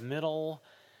up that middle.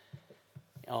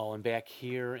 Oh, and back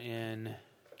here in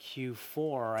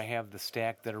Q4, I have the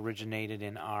stack that originated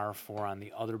in R4 on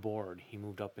the other board. He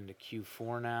moved up into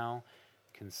Q4 now,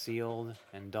 concealed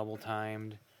and double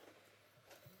timed.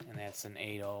 And that's an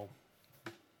 8-0.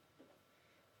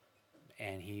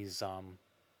 And he's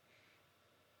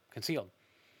concealed.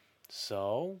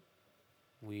 So,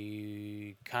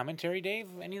 commentary, Dave?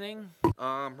 Anything?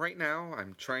 Right now,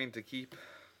 I'm trying to keep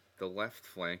the left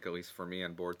flank, at least for me,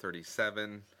 on board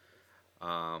 37.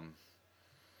 Trying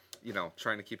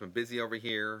to keep him busy over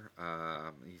here.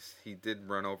 He did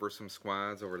run over some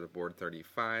squads over the board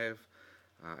 35.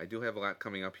 I do have a lot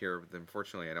coming up here, but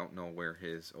unfortunately, I don't know where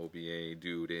his OBA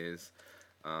dude is.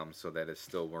 So that is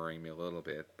still worrying me a little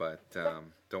bit, but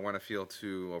don't want to feel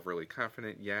too overly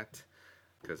confident yet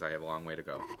because I have a long way to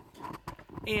go.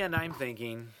 And I'm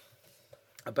thinking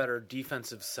a better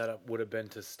defensive setup would have been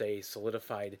to stay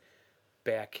solidified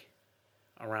back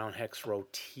around hex row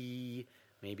T,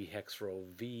 maybe hex row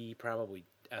V, probably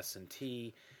S and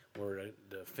T, where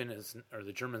the Finn is, or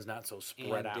the German's not so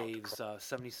spread out. Dave's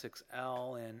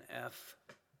 76L and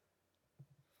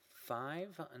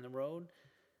F5 on the road.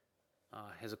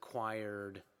 Has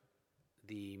acquired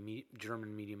the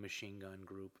German medium machine gun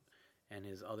group, and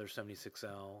his other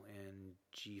 76L and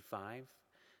G5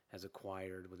 has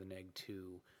acquired with an Egg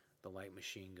 2 the light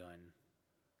machine gun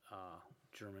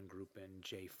German group in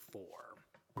J4.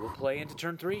 We'll play into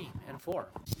turn 3 and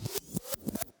 4.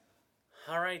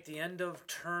 All right, the end of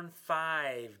turn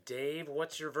 5. Dave,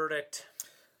 what's your verdict?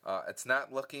 It's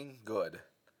not looking good.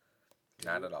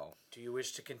 Not at all. Do you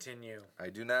wish to continue? I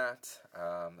do not.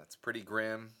 That's pretty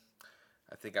grim.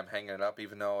 I think I'm hanging it up,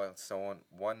 even though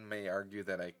one may argue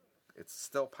that it's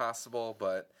still possible,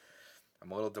 but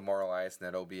I'm a little demoralized,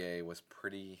 and that OBA was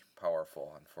pretty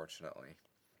powerful, unfortunately.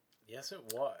 Yes, it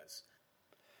was.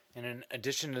 And in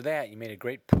addition to that, you made a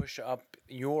great push up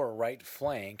your right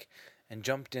flank and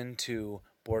jumped into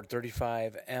board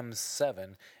 35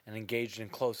 M7 and engaged in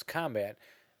close combat,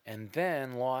 and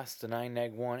then lost the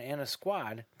 9-1 and a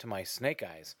squad to my Snake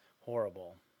Eyes.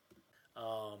 Horrible.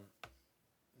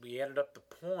 We added up the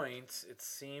points. It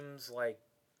seems like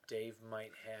Dave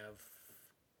might have,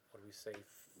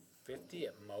 50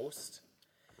 at most.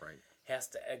 Right. Has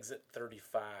to exit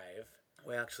 35.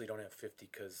 We actually don't have 50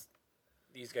 because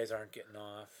these guys aren't getting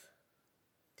off.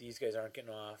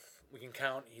 We can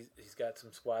count. He's got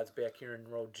some squads back here in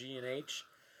row G and H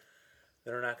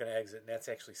that are not going to exit, and that's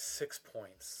actually 6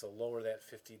 points. So lower that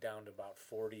 50 down to about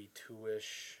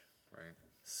 42-ish. Right.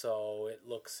 So it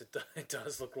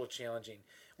does look real challenging.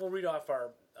 We'll read off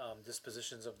our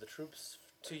dispositions of the troops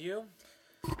to you.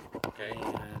 Okay.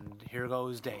 And here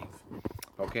goes Dave.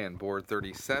 Okay, on board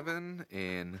 37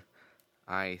 in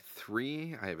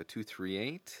I3, I have a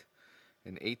 238.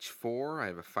 In H4, I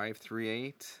have a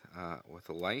 538 with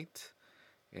a light.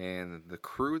 And the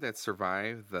crew that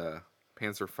survived the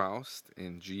Panzerfaust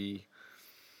in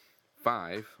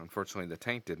G5, unfortunately the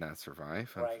tank did not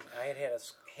survive. Right. I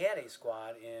had a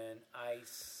squad in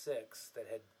I6 that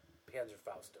had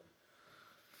Panzerfaustum.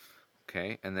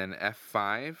 Okay, and then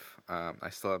F5, I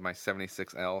still have my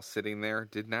 76L sitting there.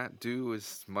 Did not do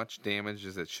as much damage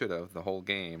as it should have the whole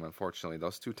game, unfortunately.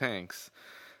 Those two tanks,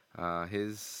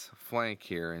 his flank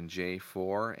here in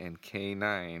J4 and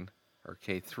K9, or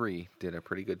K3, did a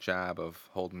pretty good job of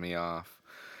holding me off.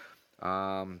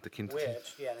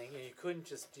 Which, yeah, you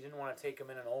didn't want to take them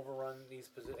in and overrun these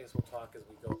positions. I guess we'll talk as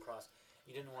we go across.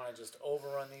 You didn't want to just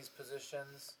overrun these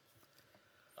positions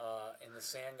in the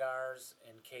Sangars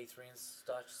and K3 and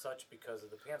such because of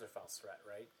the Panzerfaust threat,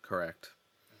 right? Correct.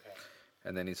 Okay.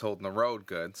 And then he's holding the road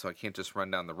good, so I can't just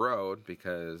run down the road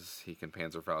because he can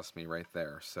Panzerfaust me right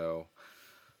there. So,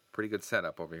 pretty good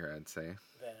setup over here, I'd say.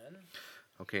 Then.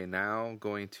 Okay, now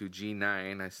going to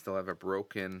G9, I still have a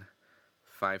broken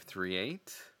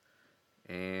 538.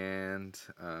 And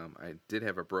I did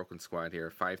have a broken squad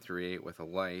here, 538 with a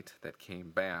light that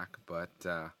came back, but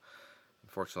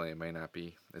unfortunately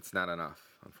it's not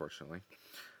enough, unfortunately.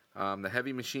 The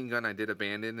heavy machine gun I did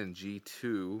abandon in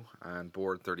G2 on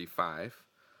board 35,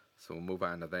 so we'll move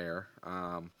on to there.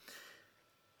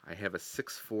 I have a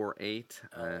 648.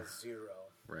 L0.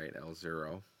 Right,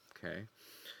 L0, okay.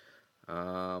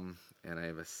 And I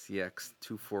have a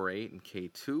CX248 in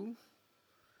K2.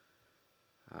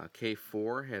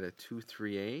 K4 had a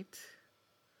 238.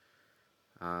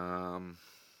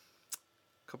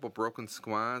 Couple broken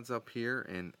squads up here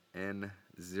in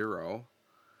N0.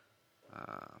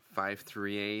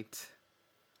 538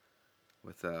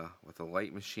 with a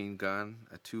light machine gun,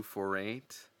 a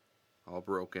 248, all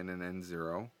broken in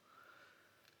N0.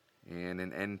 And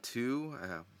in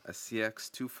N2, a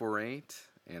CX248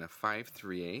 and a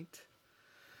 538.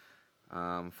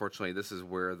 Fortunately, this is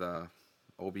where the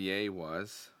OBA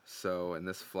was. So in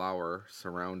this flower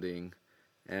surrounding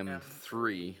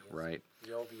M3, right?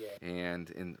 The OBA.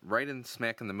 And right in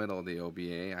smack in the middle of the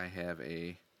OBA, I have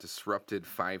a disrupted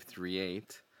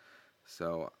 538.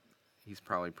 So he's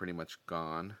probably pretty much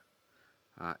gone.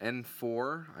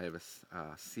 N4, I have a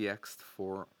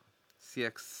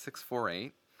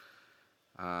CX648.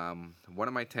 One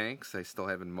of my tanks I still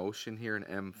have in motion here in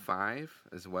M5,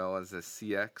 as well as a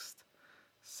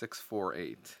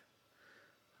CX648.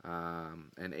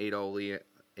 An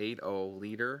 8.0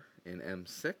 liter in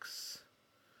M6.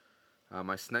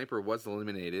 My sniper was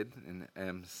eliminated in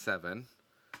M7.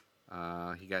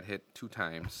 He got hit 2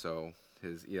 times, so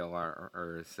his ELR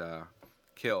or his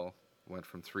kill went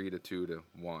from 3 to 2 to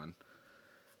 1.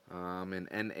 In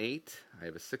N8, I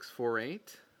have a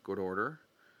 648, good order.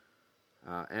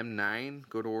 M9,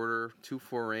 good order,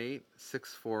 248,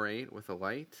 648 with a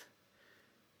light.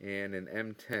 And in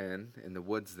M10, in the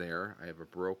woods there, I have a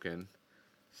broken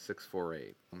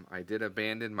 648. I did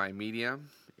abandon my medium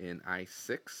in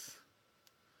I6.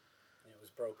 And it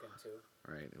was broken too.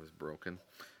 Right, it was broken.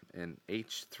 In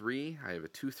H3, I have a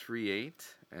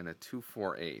 238 and a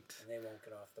 248. And they won't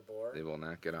get off the board. They will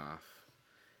not get off.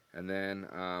 And then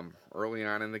early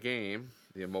on in the game,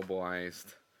 the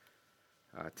immobilized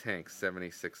tank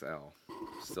 76L,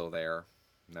 still there,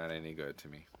 not any good to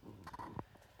me.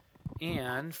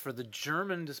 And for the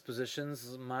German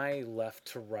dispositions, my left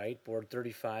to right, board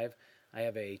 35, I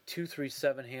have a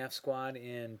 237 half squad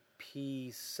in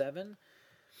P7.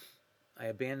 I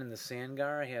abandoned the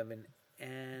Sangar. I have an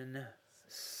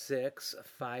N6, a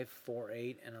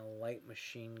 548, and a light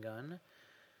machine gun.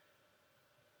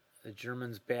 The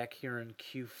Germans back here in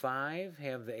Q5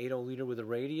 have the 8.0 liter with a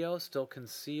radio, still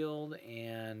concealed,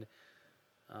 and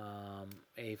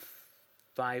a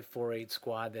 548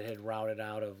 squad that had routed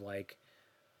out of like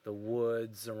the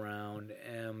woods around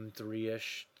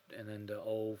M3-ish, and then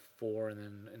to 04, and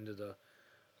then into the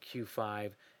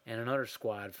Q5, and another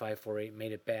squad, 548,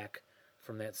 made it back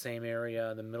from that same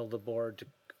area in the middle of the board to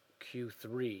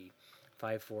Q3,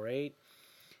 548,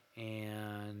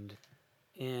 and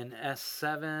in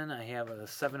S7, I have a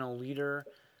 7.0 liter,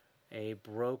 a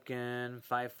broken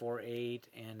 548,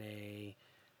 and a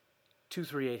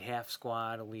 238 half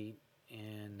squad elite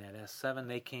in that S7.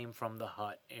 They came from the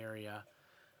hut area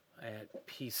at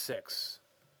P6.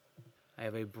 I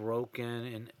have a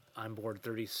broken on board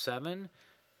 37,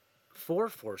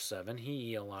 447.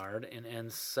 He ELR'd in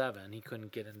N7. He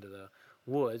couldn't get into the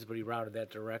woods, but he routed that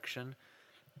direction.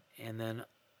 And then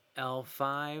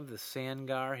L5, the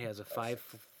Sangar, has a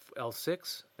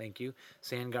L6. Thank you.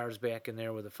 Sangar's back in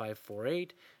there with a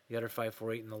 548. The other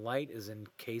 548 in the light is in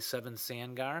K7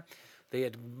 Sangar. They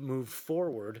had moved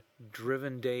forward,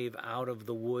 driven Dave out of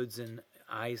the woods in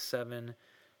I7,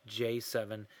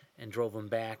 J7, and drove him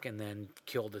back, and then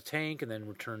killed the tank, and then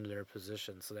returned to their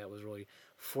position. So that was really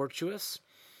fortuitous.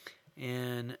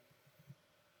 In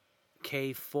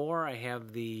K4, I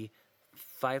have the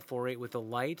 548 with the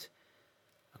light,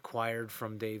 acquired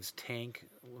from Dave's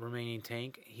remaining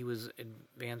tank. He was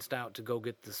advanced out to go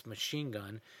get this machine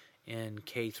gun in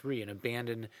K3, an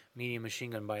abandoned medium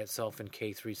machine gun by itself in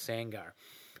K3 Sangar,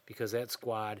 because that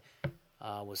squad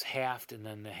was halved, and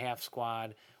then the half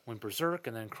squad went berserk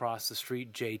and then crossed the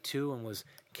street J2 and was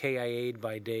KIA'd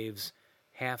by Dave's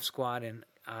half squad in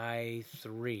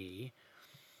I3.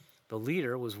 The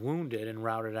leader was wounded and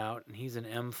routed out, and he's in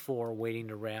M4 waiting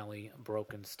to rally, a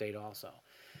broken state also.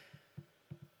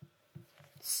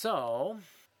 So,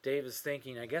 Dave is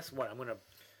thinking, I guess what,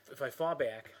 if I fall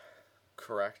back.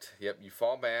 Correct. Yep, you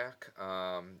fall back.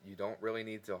 You don't really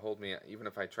need to hold me, even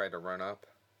if I try to run up.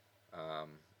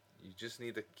 You just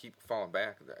need to keep falling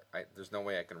back. There's no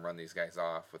way I can run these guys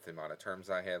off with the amount of terms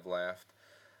I have left.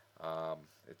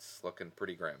 It's looking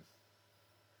pretty grim,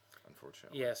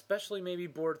 unfortunately. Yeah, especially maybe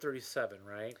board 37,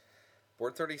 right?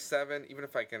 Board 37, even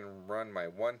if I can run my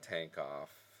one tank off,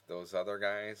 those other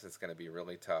guys, it's going to be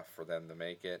really tough for them to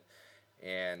make it.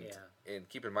 And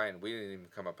keep in mind, we didn't even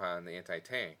come upon the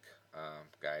anti-tank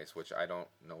guys, which I don't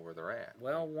know where they're at.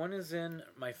 Well, one is in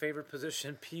my favorite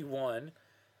position, P1.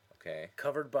 Okay.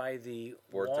 Covered by the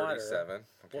Board water. 37.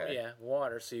 Okay. Yeah,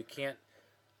 water, so you can't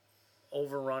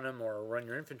overrun him or run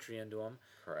your infantry into him.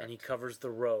 Correct. And he covers the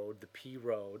road, the P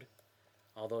road.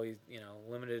 Although he's,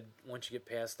 limited once you get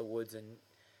past the woods in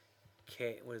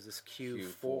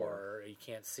Q4, you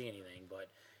can't see anything, but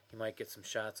you might get some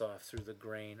shots off through the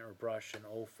grain or brush in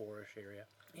 04-ish area.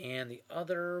 And the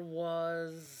other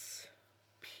was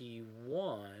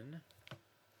P1,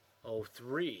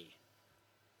 03.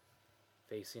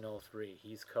 Facing 03.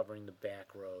 He's covering the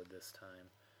back road this time.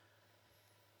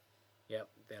 Yep,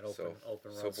 that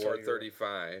open road. So board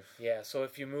 35. Yeah, so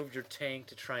if you moved your tank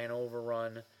to try and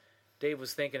overrun, Dave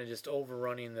was thinking of just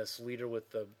overrunning this leader with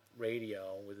the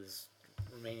radio with his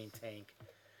remaining tank.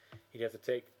 He'd have to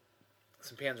take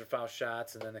some Panzerfaust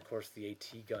shots and then, of course, the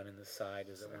AT gun in the side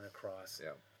as it went across.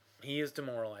 Yeah. He is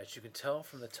demoralized. You can tell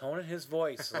from the tone in his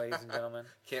voice, ladies and gentlemen.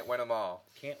 Can't win them all.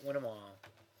 Can't win them all.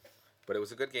 But it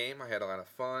was a good game. I had a lot of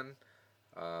fun.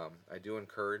 I do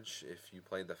encourage, if you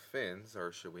play the Finns,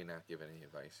 or should we not give any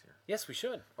advice here? Yes, we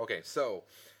should. Okay, so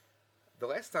the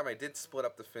last time I did split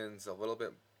up the Finns a little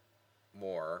bit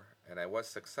more, and I was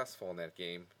successful in that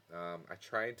game. I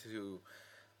tried to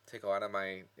take a lot of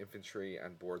my infantry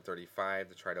on board 35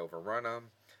 to try to overrun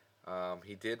him.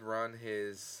 He did run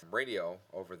his radio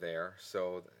over there,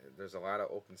 so there's a lot of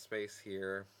open space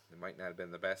here. It might not have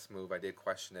been the best move. I did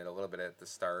question it a little bit at the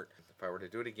start. If I were to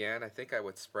do it again, I think I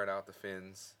would spread out the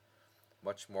Finns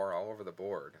much more all over the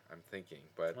board, I'm thinking.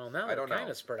 But well, now I don't they're kind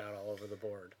know. of spread out all over the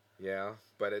board. Yeah,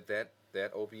 but at that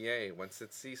OBA, once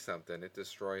it sees something, it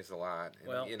destroys a lot. And,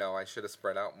 well, I should have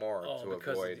spread out more to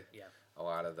avoid a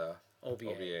lot of the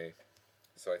OBA.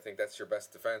 So I think that's your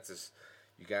best defense is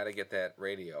you got to get that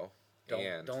radio.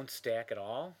 Don't stack at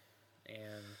all.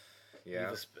 And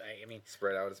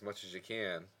spread out as much as you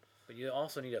can. But you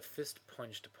also need a fist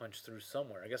punch to punch through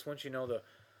somewhere. I guess once you know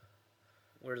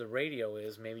where the radio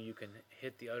is, maybe you can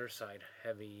hit the other side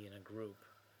heavy in a group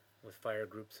with fire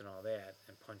groups and all that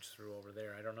and punch through over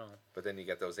there. I don't know. But then you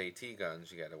get those AT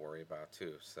guns you got to worry about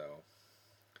too. So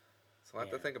it's a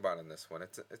lot to think about in this one.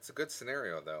 It's a good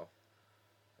scenario though.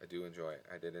 I do enjoy it.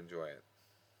 I did enjoy it.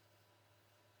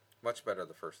 Much better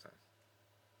the first time.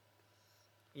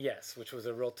 Yes, which was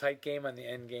a real tight game on the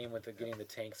end game with getting the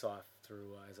tanks off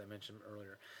through, as I mentioned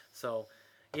earlier. So,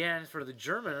 and for the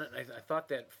German, I thought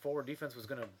that forward defense was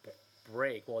going to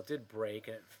break. Well, it did break,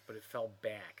 but it fell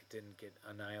back. It didn't get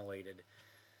annihilated.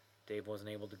 Dave wasn't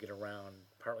able to get around,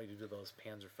 partly due to those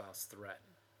Panzerfaust threat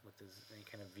with any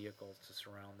kind of vehicles to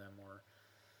surround them.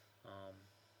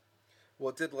 Well,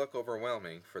 it did look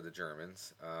overwhelming for the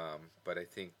Germans, but I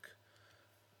think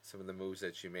some of the moves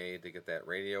that you made to get that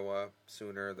radio up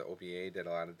sooner, the OBA did a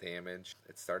lot of damage.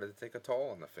 It started to take a toll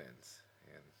on the Finns.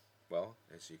 And, well,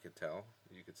 as you could tell,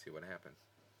 you could see what happened.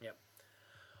 Yep.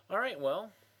 All right, well,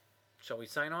 shall we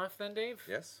sign off then, Dave?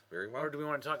 Yes, very well. Or do we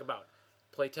want to talk about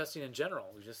playtesting in general?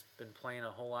 We've just been playing a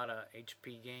whole lot of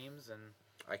HP games. And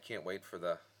I can't wait for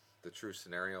the True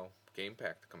Scenario game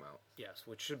pack to come out. Yes,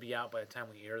 which should be out by the time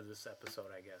we air this episode,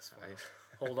 I guess.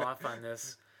 We'll hold off on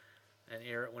this and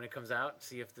air it when it comes out.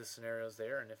 See if the scenario's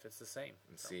there and if it's the same.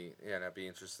 And see, yeah, and I'd be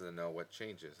interested to know what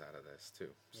changes out of this too.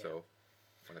 Yeah. So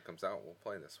when it comes out, we'll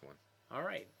play this one. All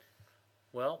right.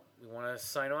 Well, we want to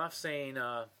sign off saying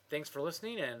thanks for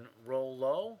listening and roll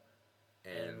low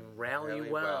and rally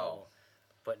well,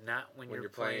 but not when you're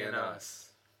playing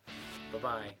us.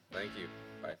 Bye-bye. Thank you.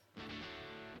 Bye.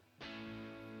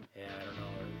 Yeah, I don't know.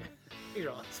 You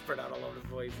know, spread out all over the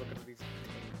place looking at these.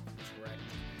 It's wrecked.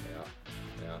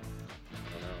 Yeah.